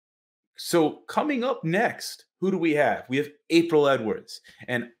So coming up next, who do we have? We have April Edwards.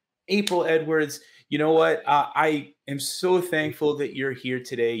 And April Edwards, you know what? I am so thankful that you're here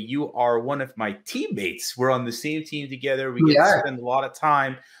today. You are one of my teammates. We're on the same team together. We We get to are. spend a lot of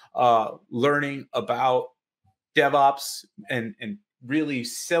time learning about DevOps and really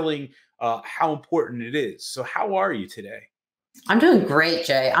selling how important it is. So how are you today? I'm doing great,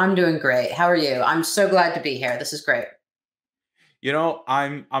 Jay. I'm doing great. How are you? I'm so glad to be here. This is great.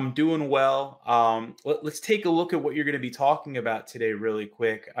 I'm doing well. Let's take a look at what you're going to be talking about today, really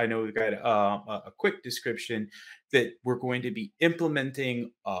quick. I know we've got a quick description that we're going to be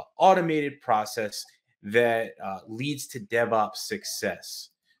implementing automated process that leads to DevOps success.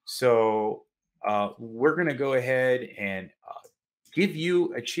 So we're going to go ahead and give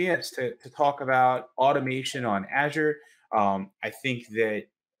you a chance to talk about automation on Azure. I think that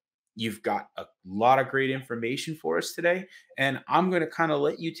you've got a lot of great information for us today, and I'm going to kind of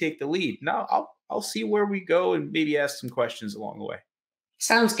let you take the lead. Now, I'll see where we go and maybe ask some questions along the way.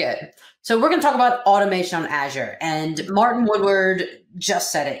 Sounds good. So we're going to talk about automation on Azure. And Martin Woodward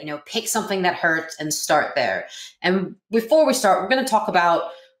just said it, pick something that hurts and start there. And before we start, we're going to talk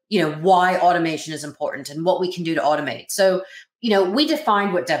about, why automation is important and what we can do to automate. So, we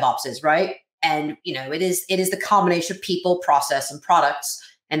defined what DevOps is, right? And, it is the combination of people, process, and products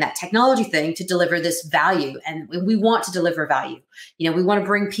and that technology thing to deliver this value. And we want to deliver value. We want to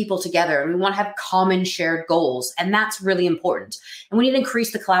bring people together and we want to have common shared goals. And that's really important. And we need to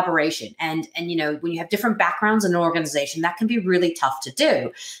increase the collaboration. And when you have different backgrounds in an organization, that can be really tough to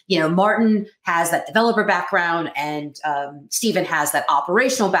do. Martin has that developer background and Stephen has that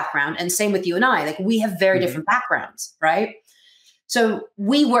operational background. And same with you and I, like we have very different backgrounds, right? So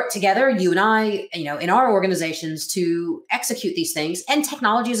we work together, you and I, in our organizations to execute these things. And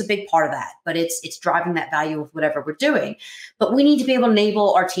technology is a big part of that, but it's driving that value of whatever we're doing. But we need to be able to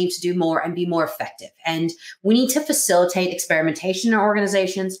enable our teams to do more and be more effective. And we need to facilitate experimentation in our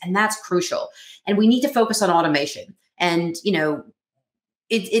organizations, and that's crucial. And we need to focus on automation. And,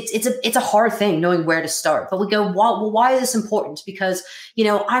 it's a hard thing knowing where to start, but we go, well, why is this important? Because,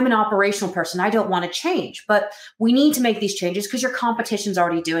 I'm an operational person. I don't want to change, but we need to make these changes because your competition's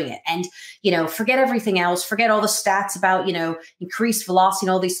already doing it. And, forget everything else, forget all the stats about, increased velocity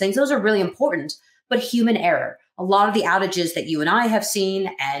and all these things. Those are really important, but human error. A lot of the outages that you and I have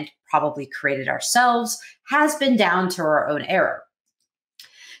seen and probably created ourselves has been down to our own error.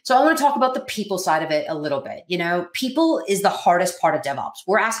 So I want to talk about the people side of it a little bit. People is the hardest part of DevOps.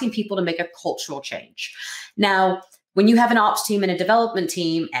 We're asking people to make a cultural change. Now, when you have an ops team and a development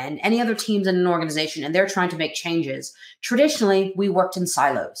team and any other teams in an organization and they're trying to make changes, traditionally we worked in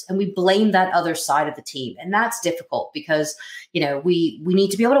silos and we blame that other side of the team. And that's difficult because, we need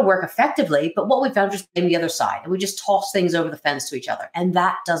to be able to work effectively, but what we found is just blame the other side and we just toss things over the fence to each other. And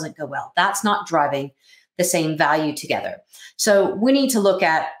that doesn't go well. That's not driving the same value together. So we need to look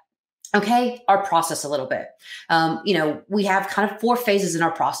at, our process a little bit. We have kind of 4 phases in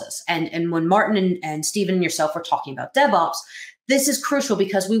our process. And when Martin and Stephen and yourself were talking about DevOps, this is crucial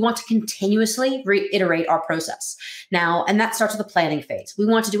because we want to continuously reiterate our process. Now, and that starts with the planning phase. We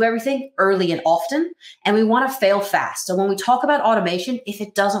want to do everything early and often, and we want to fail fast. So when we talk about automation, if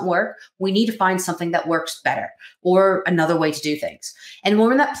it doesn't work, we need to find something that works better or another way to do things. And when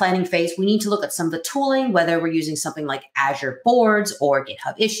we're in that planning phase, we need to look at some of the tooling, whether we're using something like Azure boards or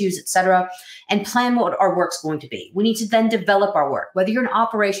GitHub issues, et cetera, and plan what our work's going to be. We need to then develop our work. Whether you're in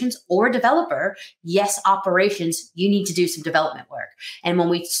operations or a developer, yes, operations, you need to do some development work. And when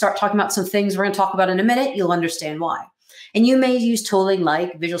we start talking about some things we're going to talk about in a minute, you'll understand why. And you may use tooling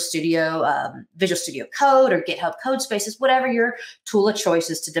like Visual Studio Code or GitHub Codespaces, whatever your tool of choice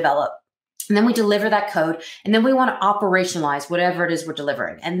is to develop. And then we deliver that code, and then we want to operationalize whatever it is we're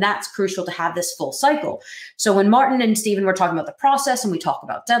delivering. And that's crucial to have this full cycle. So when Martin and Stephen were talking about the process and we talk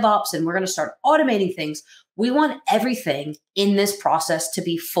about DevOps and we're going to start automating things, we want everything in this process to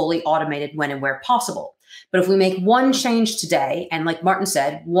be fully automated when and where possible. But if we make one change today, and like Martin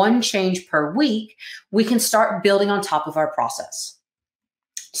said, one change per week, we can start building on top of our process.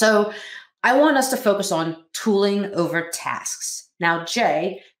 So I want us to focus on tooling over tasks. Now,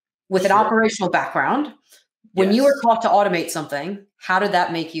 Jay, with an operational background, when you were taught to automate something, how did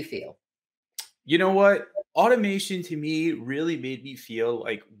that make you feel? You know what? Automation to me really made me feel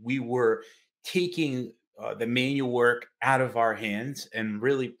like we were taking the manual work out of our hands and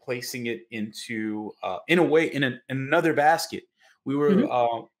really placing it into, in a way, in another basket. We were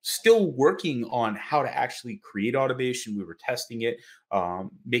still working on how to actually create automation. We were testing it,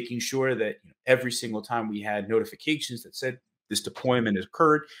 making sure that every single time we had notifications that said this deployment has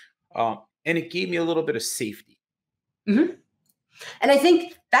occurred, and it gave me a little bit of safety. And I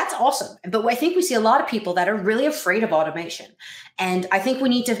think That's awesome. But I think we see a lot of people that are really afraid of automation. And I think we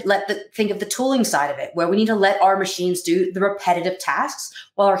need to think of the tooling side of it, where we need to let our machines do the repetitive tasks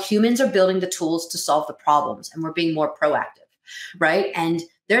while our humans are building the tools to solve the problems, and we're being more proactive, right? And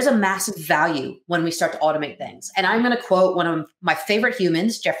there's a massive value when we start to automate things. And I'm going to quote one of my favorite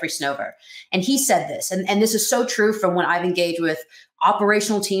humans, Jeffrey Snover. And he said this, and this is so true from when I've engaged with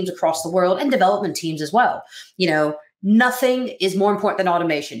operational teams across the world and development teams as well. Nothing is more important than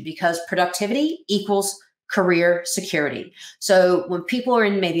automation, because productivity equals career security. So when people are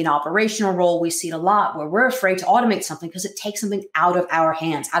in maybe an operational role, we see it a lot where we're afraid to automate something because it takes something out of our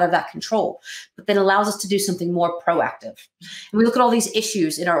hands, out of that control, but then allows us to do something more proactive. And we look at all these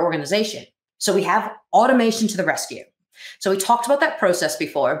issues in our organization. So we have automation to the rescue. So we talked about that process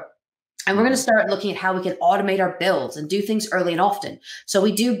before. And we're going to start looking at how we can automate our builds and do things early and often. So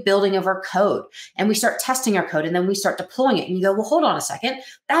we do building of our code, and we start testing our code, and then we start deploying it. And you go, well, hold on a second.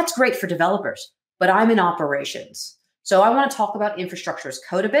 That's great for developers, but I'm in operations. So I want to talk about infrastructure as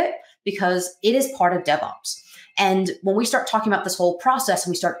code a bit, because it is part of DevOps. And when we start talking about this whole process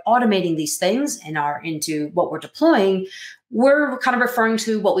and we start automating these things into what we're deploying, we're kind of referring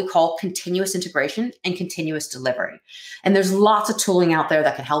to what we call continuous integration and continuous delivery. And there's lots of tooling out there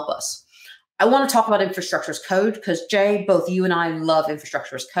that can help us. I want to talk about infrastructure as code because, Jay, both you and I love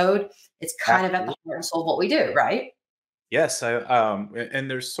infrastructure as code. It's kind of at the heart and soul of what we do, right? Yes, and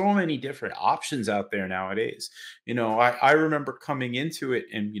there's so many different options out there nowadays. I remember coming into it,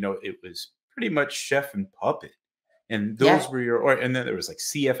 and it was pretty much Chef and Puppet, and those Yeah. were and then there was like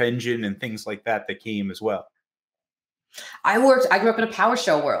CF Engine and things like that came as well. I grew up in a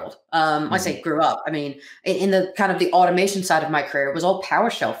PowerShell world. I say grew up. I mean, in the kind of the automation side of my career, it was all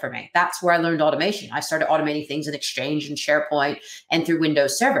PowerShell for me. That's where I learned automation. I started automating things in Exchange and SharePoint and through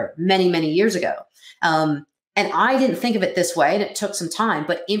Windows Server many, many years ago. And I didn't think of it this way, and it took some time,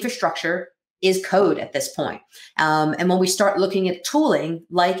 but infrastructure is code at this point. And when we start looking at tooling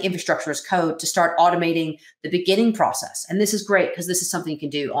like infrastructure as code to start automating the beginning process, and this is great because this is something you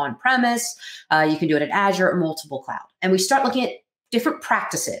can do on premise, you can do it in Azure or multiple cloud. And we start looking at different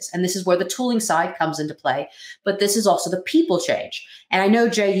practices, and this is where the tooling side comes into play, but this is also the people change. And I know,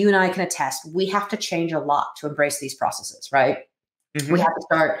 Jay, you and I can attest, we have to change a lot to embrace these processes, right? We have to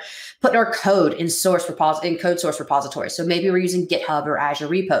start putting our code in code source repositories. So maybe we're using GitHub or Azure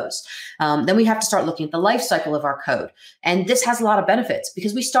repos. Then we have to start looking at the life cycle of our code. And this has a lot of benefits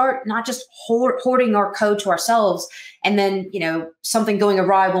because we start not just hoarding our code to ourselves and then, something going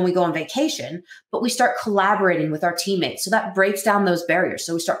awry when we go on vacation, but we start collaborating with our teammates. So that breaks down those barriers.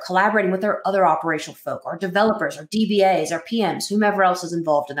 So we start collaborating with our other operational folk, our developers, our DBAs, our PMs, whomever else is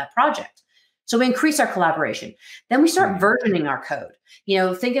involved in that project. So we increase our collaboration. Then we start versioning our code.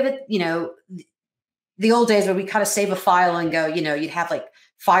 Think of it, the old days where we kind of save a file and go, you'd have like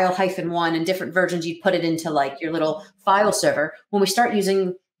file -1 and different versions. You'd put it into like your little file server. When we start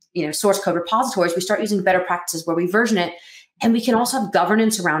using, source code repositories, we start using better practices where we version it, and we can also have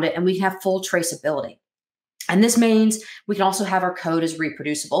governance around it, and we can have full traceability. And this means we can also have our code as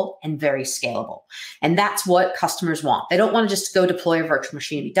reproducible and very scalable. And that's what customers want. They don't want to just go deploy a virtual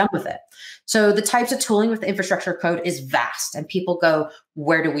machine and be done with it. So the types of tooling with the infrastructure code is vast, and people go,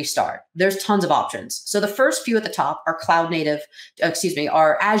 where do we start? There's tons of options. So the first few at the top are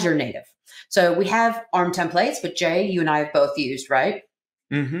are Azure native. So we have ARM templates, which Jay, you and I have both used, right?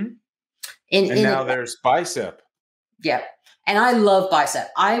 And now there's Bicep. Yeah. And I love Bicep.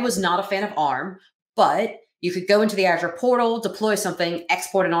 I was not a fan of ARM, but you could go into the Azure portal, deploy something,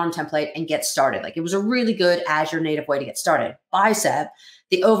 export an ARM template, and get started. Like, it was a really good Azure native way to get started. Bicep,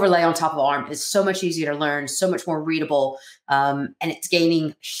 the overlay on top of ARM, is so much easier to learn, so much more readable, and it's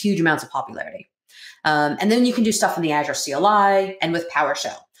gaining huge amounts of popularity. And then you can do stuff in the Azure CLI and with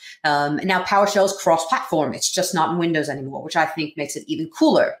PowerShell. And now PowerShell is cross-platform. It's just not in Windows anymore, which I think makes it even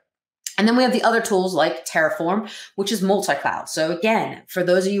cooler. And then we have the other tools like Terraform, which is multi-cloud. So again, for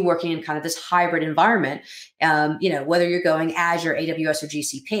those of you working in kind of this hybrid environment, whether you're going Azure, AWS, or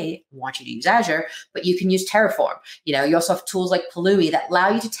GCP, I want you to use Azure, but you can use Terraform. You also have tools like Pulumi that allow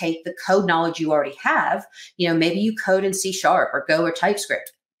you to take the code knowledge you already have. Maybe you code in C# or Go or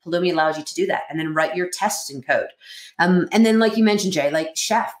TypeScript. Pulumi allows you to do that and then write your tests in code. And then, like you mentioned, Jay, like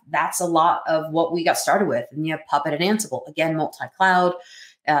Chef, that's a lot of what we got started with. And you have Puppet and Ansible, again, multi-cloud.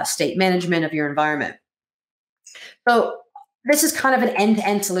 State management of your environment. So this is kind of an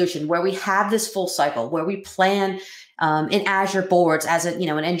end-to-end solution where we have this full cycle, where we plan in Azure boards as an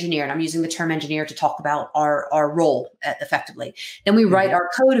engineer, and I'm using the term engineer to talk about our role effectively. Then we write our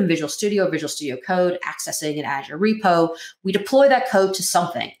code in Visual Studio Code, accessing an Azure repo. We deploy that code to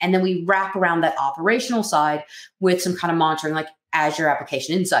something, and then we wrap around that operational side with some kind of monitoring, like Azure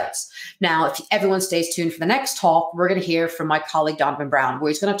Application Insights. Now, if everyone stays tuned for the next talk, we're going to hear from my colleague, Donovan Brown, where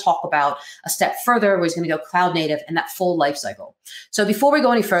he's going to talk about a step further, where he's going to go cloud native and that full life cycle. So before we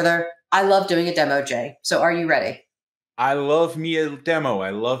go any further, I love doing a demo, Jay. So are you ready? I love me a demo.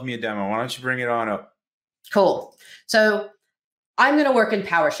 I love me a demo. Why don't you bring it on up? Cool. So I'm going to work in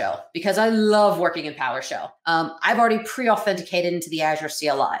PowerShell because I love working in PowerShell. I've already pre-authenticated into the Azure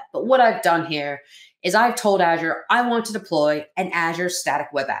CLI, but what I've done here is I've told Azure I want to deploy an Azure static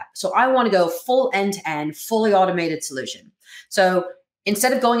web app. So I want to go full end-to-end, fully automated solution. So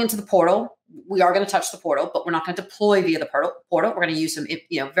instead of going into the portal, we are going to touch the portal, but we're not going to deploy via the portal. We're going to use some,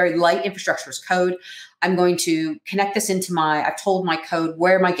 very light infrastructure as code. I'm going to connect this into I've told my code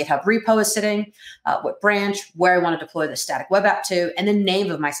where my GitHub repo is sitting, what branch, where I want to deploy the static web app to, and the name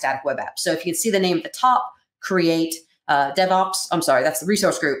of my static web app. So if you can see the name at the top, create DevOps. I'm sorry, that's the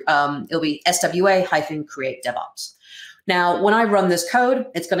resource group. It'll be SWA-create DevOps. Now, when I run this code,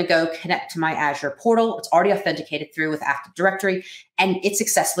 it's going to go connect to my Azure portal. It's already authenticated through with Active Directory, and it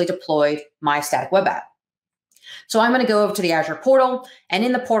successfully deployed my static web app. So I'm going to go over to the Azure portal, and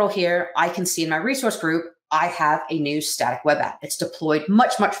in the portal here, I can see in my resource group, I have a new static web app. It's deployed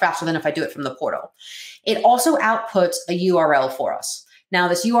much, much faster than if I do it from the portal. It also outputs a URL for us. Now,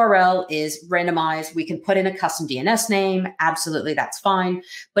 this URL is randomized. We can put in a custom DNS name. Absolutely, that's fine.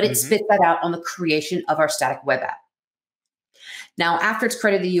 But it spits that out on the creation of our static web app. Now, after it's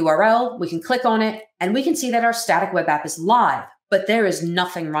created the URL, we can click on it, and we can see that our static web app is live, but there is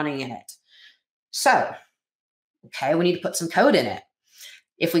nothing running in it. So, okay, we need to put some code in it.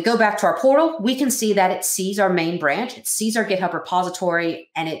 If we go back to our portal, we can see that it sees our main branch, it sees our GitHub repository,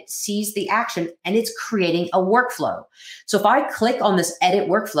 and it sees the action, and it's creating a workflow. So if I click on this edit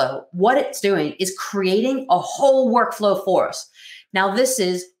workflow, what it's doing is creating a whole workflow for us. Now, this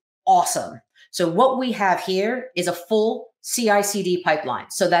is awesome. So what we have here is a full CI/CD pipeline.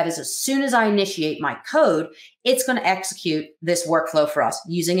 So that is as soon as I initiate my code, it's going to execute this workflow for us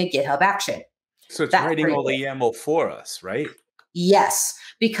using a GitHub action. So it's writing all the YAML for us, right? Yes,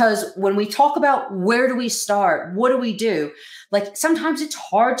 because when we talk about where do we start, what do we do? Like sometimes it's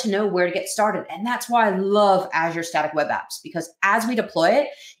hard to know where to get started. And that's why I love Azure Static Web Apps, because as we deploy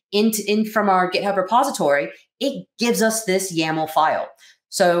it in from our GitHub repository, it gives us this YAML file.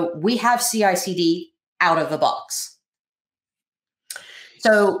 So we have CI/CD out of the box.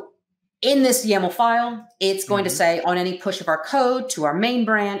 So in this YAML file, it's going to say on any push of our code to our main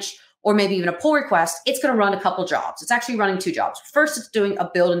branch, or maybe even a pull request, it's going to run a couple jobs. It's actually running 2 jobs. First, it's doing a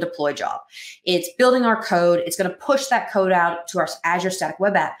build and deploy job. It's building our code. It's going to push that code out to our Azure Static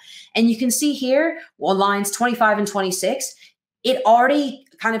Web App. And you can see here, on lines 25 and 26, it already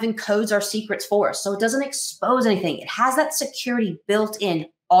kind of encodes our secrets for us. So it doesn't expose anything. It has that security built in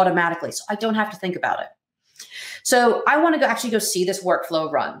automatically. So I don't have to think about it. So I want to actually go see this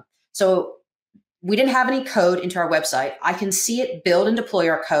workflow run. So we didn't have any code into our website. I can see it build and deploy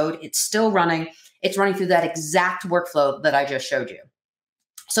our code. It's still running. It's running through that exact workflow that I just showed you.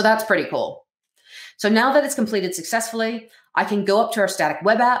 So that's pretty cool. So now that it's completed successfully, I can go up to our static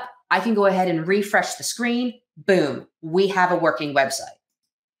web app. I can go ahead and refresh the screen. Boom, we have a working website.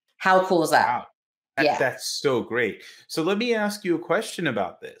 How cool is that? Wow. That's so great. So let me ask you a question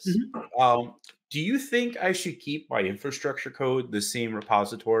about this. Do you think I should keep my infrastructure code the same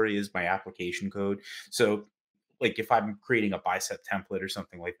repository as my application code? So like if I'm creating a bicep template or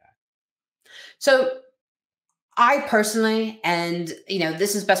something like that. So I personally, and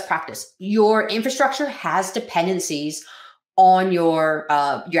this is best practice, your infrastructure has dependencies on your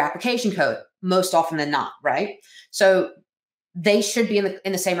application code most often than not, right? So they should be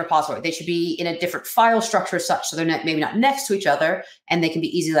in the same repository. They should be in a different file structure as such, so they're maybe not next to each other, and they can be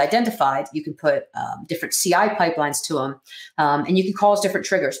easily identified. You can put different CI pipelines to them, and you can cause different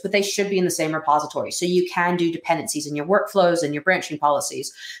triggers, but they should be in the same repository. So you can do dependencies in your workflows and your branching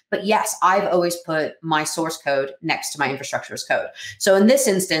policies. But yes, I've always put my source code next to my infrastructure as code. So in this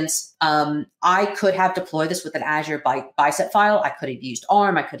instance, I could have deployed this with an Azure bicep file. I could have used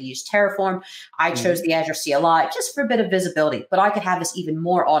ARM. I could have used Terraform. I chose the Azure CLI just for a bit of visibility, but I could have this even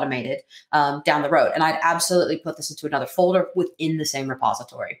more automated down the road. And I'd absolutely put this into another folder within the same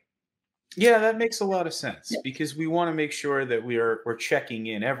repository. Yeah, that makes a lot of sense because we want to make sure that we're checking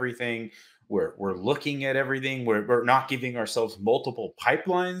in everything. We're looking at everything. We're not giving ourselves multiple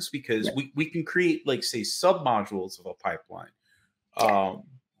pipelines because we can create, like, say, submodules of a pipeline.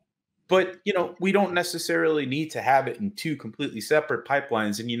 But, we don't necessarily need to have it in 2 completely separate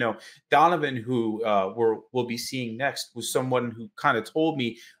pipelines. And, Donovan, who we'll be seeing next, was someone who kind of told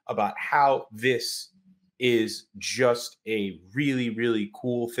me about how this is just a really, really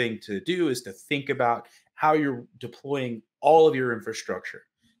cool thing to do, is to think about how you're deploying all of your infrastructure,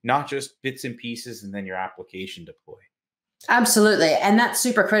 not just bits and pieces and then your application deploy. Absolutely. And that's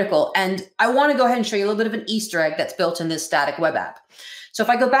super critical. And I want to go ahead and show you a little bit of an Easter egg that's built in this static web app. So if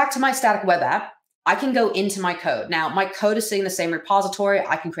I go back to my static web app, I can go into my code. Now, my code is sitting in the same repository.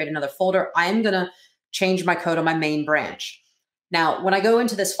 I can create another folder. I am going to change my code on my main branch. Now, when I go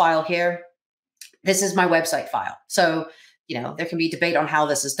into this file here, this is my website file. So, there can be debate on how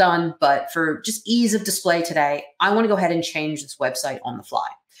this is done, but for just ease of display today, I want to go ahead and change this website on the fly.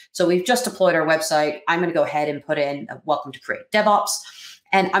 So we've just deployed our website. I'm going to go ahead and put in a welcome to create DevOps,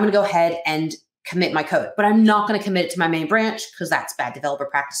 and I'm going to go ahead and commit my code, but I'm not going to commit it to my main branch because that's bad developer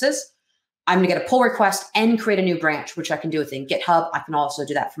practices. I'm going to get a pull request and create a new branch, which I can do within GitHub. I can also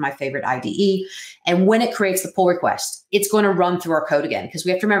do that for my favorite IDE. And when it creates the pull request, it's going to run through our code again, because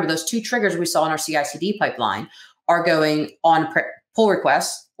we have to remember those two triggers we saw in our CI/CD pipeline are going on pull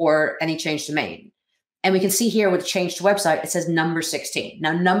requests or any change to main. And we can see here with change to website, it says number 16.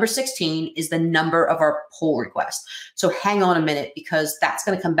 Now, number 16 is the number of our pull request. So hang on a minute, because that's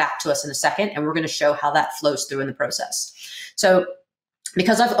going to come back to us in a second, and we're going to show how that flows through in the process. So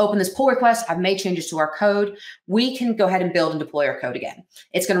because I've opened this pull request, I've made changes to our code, we can go ahead and build and deploy our code again.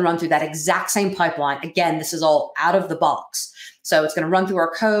 It's going to run through that exact same pipeline. Again, this is all out of the box. So it's going to run through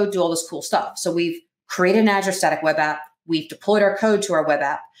our code, do all this cool stuff. So we've created an Azure static web app. We've deployed our code to our web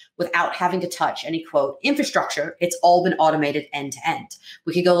app without having to touch any quote infrastructure. It's all been automated end to end.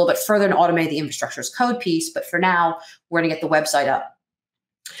 We could go a little bit further and automate the infrastructure as code piece, but for now, we're going to get the website up.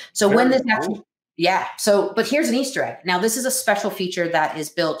 So Very when this cool. actually, yeah. So, but here's an Easter egg. Now, this is a special feature that is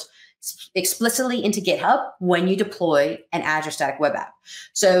built explicitly into GitHub when you deploy an Azure static web app.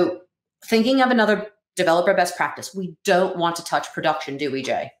 So thinking of another developer best practice, we don't want to touch production, do we,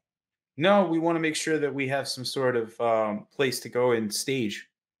 Jay? No, we want to make sure that we have some sort of place to go and stage.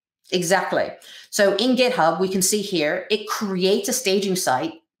 Exactly. So in GitHub, we can see here, it creates a staging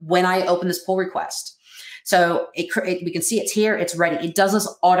site when I open this pull request. So we can see it's here, it's ready. It does this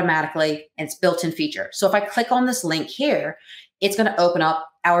automatically, and it's built-in feature. So if I click on this link here, it's going to open up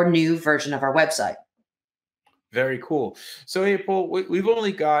our new version of our website. Very cool. So April, we've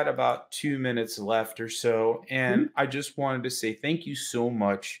only got about 2 minutes left or so, and I just wanted to say thank you so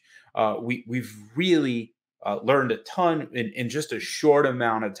much. We've really learned a ton in just a short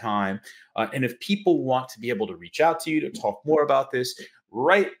amount of time. And if people want to be able to reach out to you to talk more about this,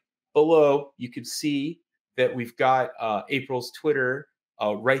 right below, you can see that we've got April's Twitter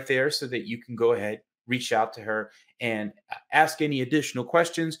right there, so that you can go ahead, reach out to her, and ask any additional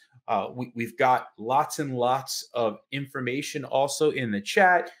questions. We've got lots and lots of information also in the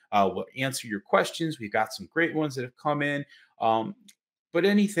chat. We'll answer your questions. We've got some great ones that have come in. But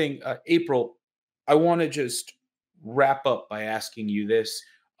anything, April, I want to just wrap up by asking you this.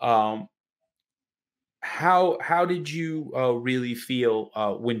 How did you really feel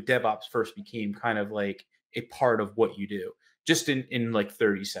when DevOps first became kind of like a part of what you do? Just in like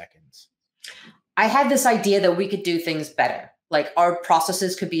 30 seconds. I had this idea that we could do things better. Like our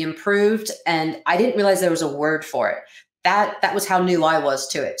processes could be improved, and I didn't realize there was a word for it. That was how new I was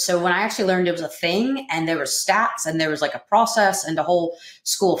to it. So when I actually learned it was a thing, and there were stats, and there was like a process and a whole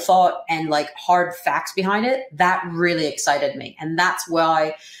school of thought and like hard facts behind it, that really excited me. And that's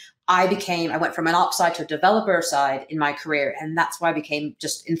why I went from an ops side to a developer side in my career. And that's why I became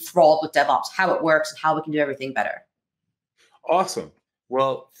just enthralled with DevOps, how it works and how we can do everything better. Awesome.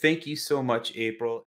 Well, thank you so much, April.